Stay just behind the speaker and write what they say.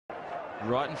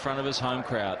right in front of his home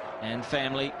crowd and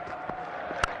family.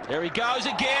 There he goes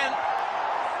again.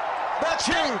 That's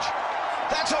huge.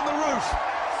 That's on the roof.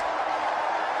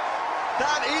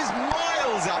 That is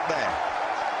miles up there.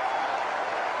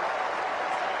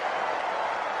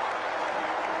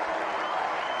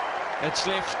 It's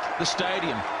left the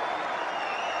stadium.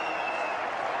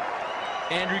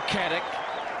 Andrew Caddick,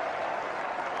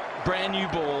 brand new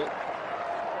ball,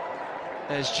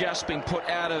 has just been put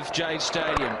out of Jade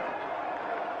Stadium.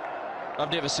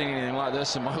 I've never seen anything like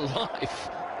this in my life.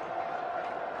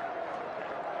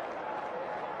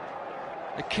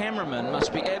 The cameraman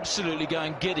must be absolutely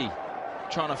going giddy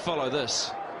trying to follow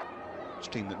this.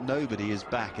 Interesting that nobody is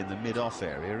back in the mid-off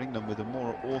area. England with a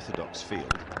more orthodox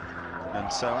field.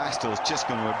 And so Astle's just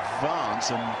going to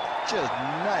advance and just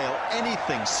nail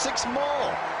anything. 6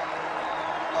 more.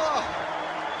 Oh.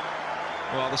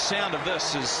 Well, the sound of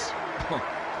this is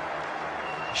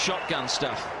shotgun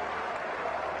stuff.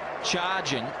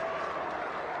 Charging.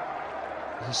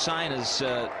 Hussain has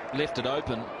left it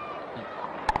open.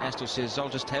 Astle says, I'll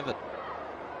just have it.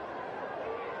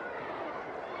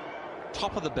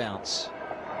 Top of the bounce.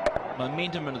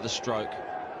 Momentum into the stroke.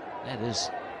 That is...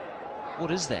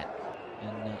 What is that?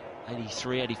 In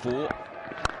 83, 84.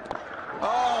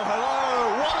 Oh,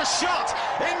 hello. What a shot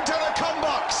into the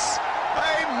combox.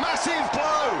 A massive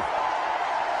blow.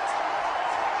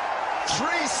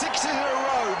 3 sixes in a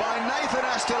row by Nathan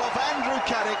Astle off Andrew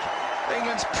Caddick,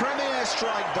 England's premier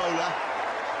strike bowler.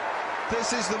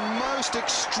 This is the most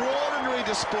extraordinary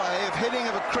display of hitting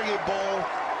of a cricket ball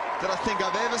that I think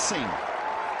I've ever seen.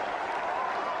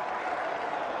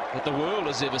 That the world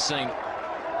has ever seen.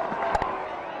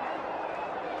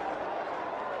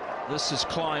 This has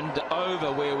climbed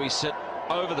over where we sit,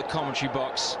 over the commentary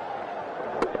box.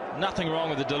 Nothing wrong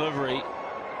with the delivery.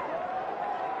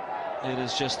 It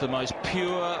is just the most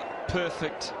pure,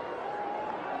 perfect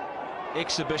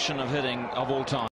exhibition of hitting of all time.